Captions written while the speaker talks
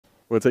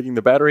When taking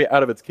the battery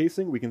out of its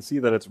casing, we can see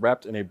that it's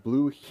wrapped in a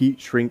blue heat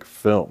shrink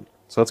film.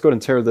 So let's go ahead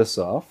and tear this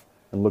off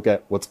and look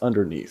at what's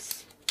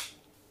underneath.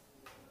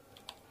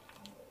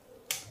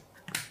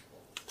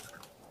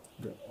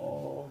 Get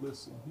all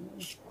this in here.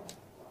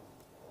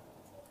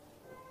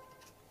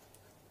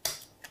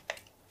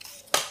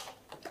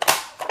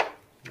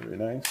 Very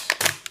nice.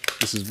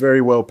 This is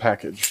very well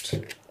packaged.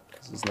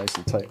 This is nice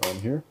and tight on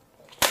here.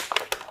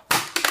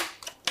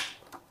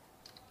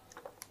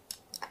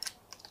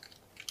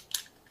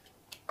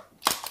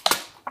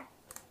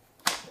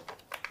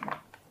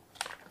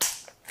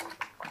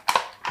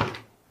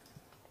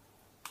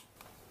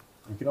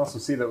 You can also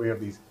see that we have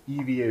these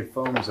EVA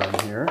foams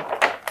on here.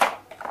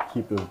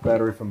 Keep the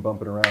battery from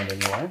bumping around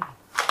anyway.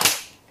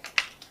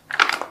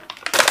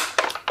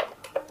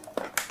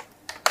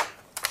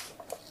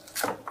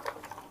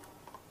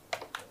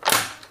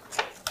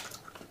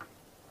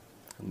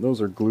 And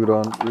those are glued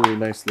on really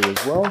nicely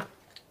as well.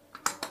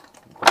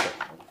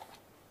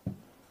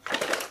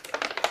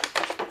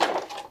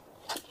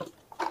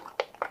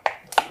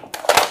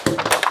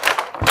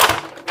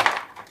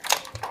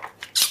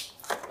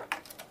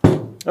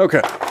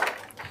 Okay.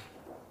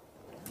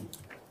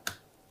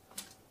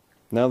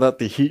 Now that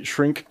the heat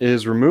shrink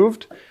is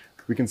removed,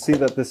 we can see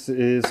that this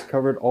is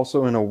covered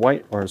also in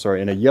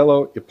a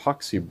yellow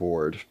epoxy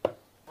board.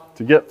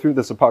 To get through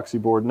this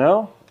epoxy board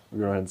now,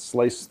 we'll go ahead and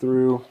slice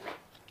through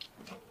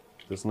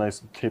this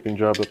nice taping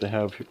job that they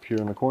have here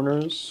in the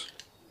corners.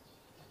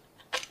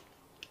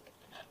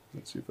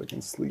 Let's see if I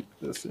can sleep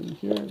this in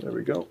here. There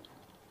we go.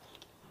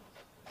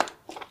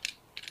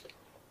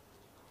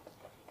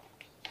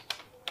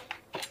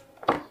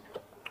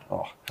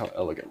 Oh, how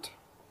elegant.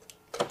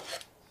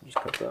 Just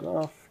cut that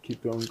off,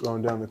 keep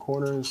going down the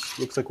corners.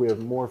 Looks like we have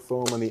more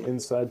foam on the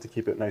inside to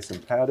keep it nice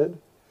and padded.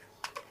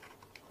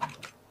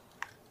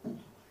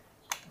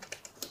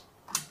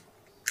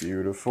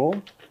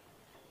 Beautiful.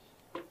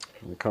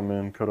 We come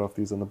in, cut off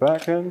these on the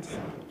back end.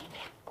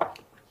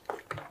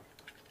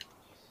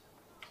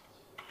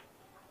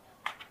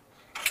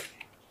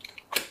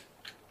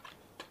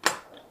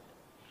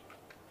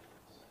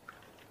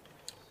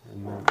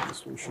 And then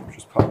this one should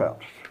just pop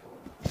out.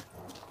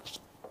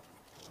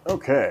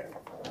 Okay,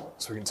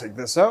 so we can take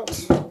this out,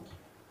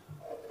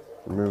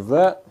 remove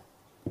that,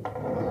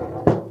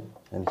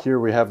 and here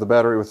we have the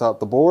battery without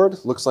the board.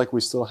 Looks like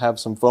we still have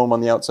some foam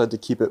on the outside to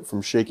keep it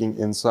from shaking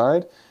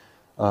inside.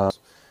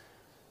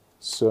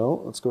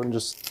 So let's go ahead and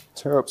just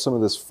tear up some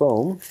of this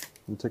foam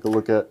and take a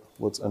look at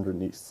what's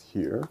underneath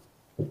here.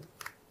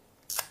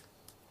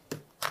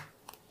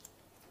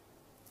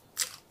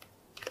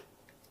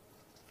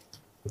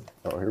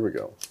 Oh, here we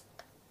go.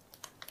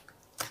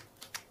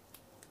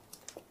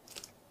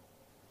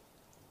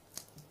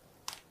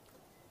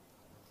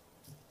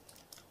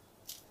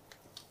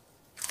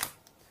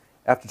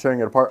 After tearing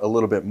it apart a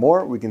little bit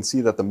more, we can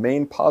see that the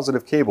main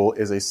positive cable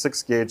is a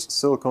 6-gauge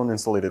silicone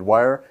insulated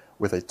wire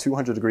with a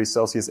 200 degrees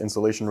Celsius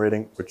insulation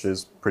rating, which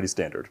is pretty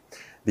standard.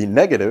 The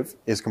negative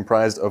is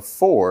comprised of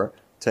 4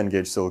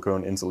 10-gauge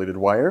silicone insulated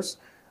wires,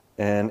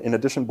 and in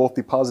addition, both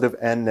the positive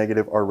and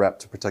negative are wrapped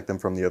to protect them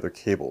from the other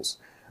cables.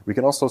 We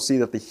can also see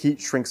that the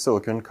heat shrink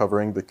silicone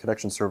covering the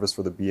connection surface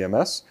for the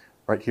BMS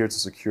right here to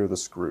secure the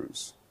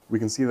screws. We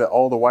can see that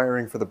all the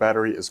wiring for the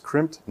battery is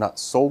crimped, not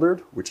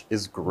soldered, which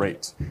is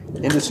great.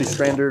 Industry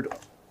standard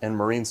and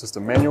marine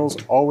system manuals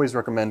always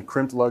recommend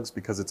crimped lugs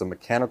because it's a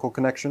mechanical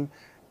connection.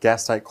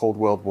 Gas-tight cold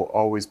weld will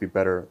always be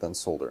better than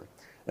solder.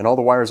 And all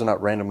the wires are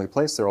not randomly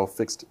placed, they're all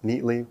fixed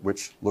neatly,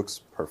 which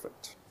looks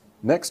perfect.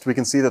 Next, we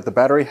can see that the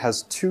battery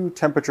has 2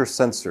 temperature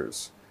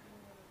sensors.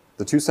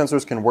 The 2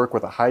 sensors can work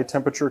with a high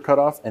temperature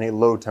cutoff and a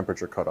low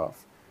temperature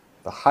cutoff.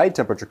 The high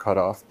temperature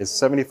cutoff is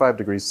 75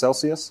 degrees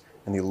Celsius,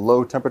 and the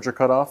low temperature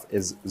cutoff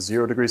is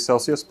 0 degrees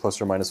Celsius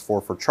plus or minus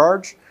 4 for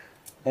charge,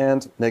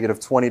 and negative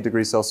 20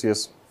 degrees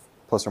Celsius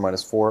plus or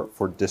minus 4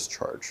 for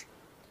discharge.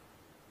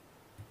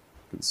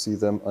 You can see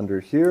them under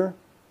here.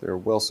 They're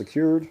well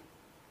secured.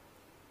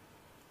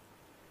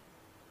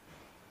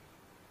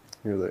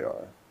 Here they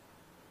are.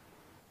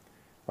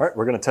 All right,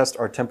 we're going to test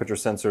our temperature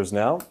sensors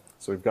now.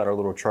 So we've got our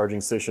little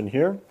charging station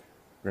here.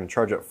 We're going to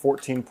charge at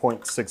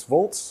 14.6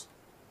 volts.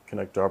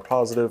 Connect our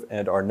positive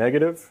and our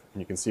negative.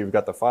 And you can see we've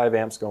got the 5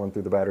 amps going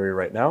through the battery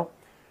right now.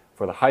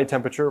 For the high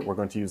temperature, we're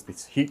going to use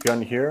this heat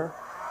gun here.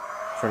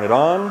 Turn it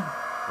on.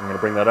 I'm going to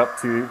bring that up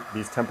to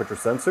these temperature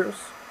sensors.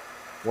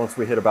 Once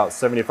we hit about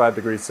 75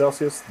 degrees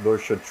Celsius, those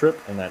should trip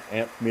and that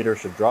amp meter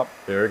should drop.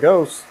 There it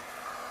goes.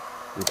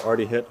 We've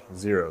already hit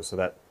 0, so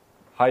that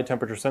high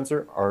temperature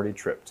sensor already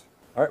tripped.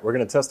 All right, we're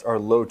going to test our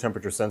low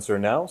temperature sensor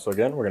now. So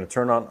again, we're going to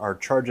turn on our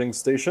charging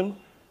station,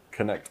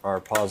 connect our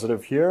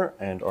positive here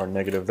and our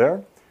negative there.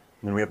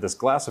 And then we have this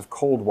glass of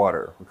cold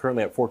water. We're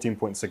currently at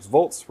 14.6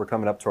 volts. We're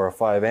coming up to our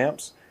 5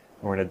 amps.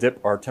 And we're going to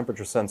dip our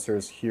temperature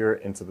sensors here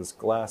into this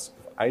glass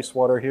of ice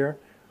water here.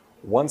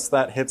 Once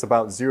that hits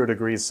about 0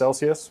 degrees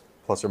Celsius,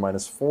 plus or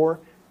minus 4,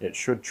 it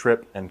should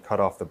trip and cut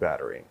off the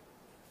battery.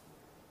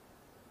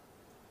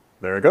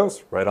 There it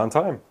goes, right on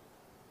time.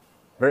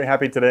 Very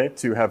happy today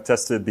to have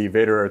tested the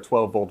VATRER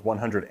 12 volt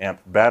 100 amp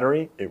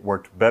battery. It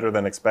worked better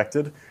than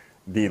expected.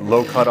 The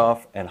low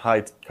cutoff and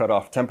high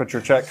cutoff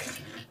temperature check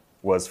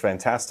was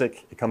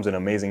fantastic. It comes in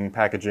amazing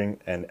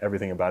packaging and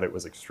everything about it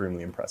was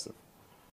extremely impressive.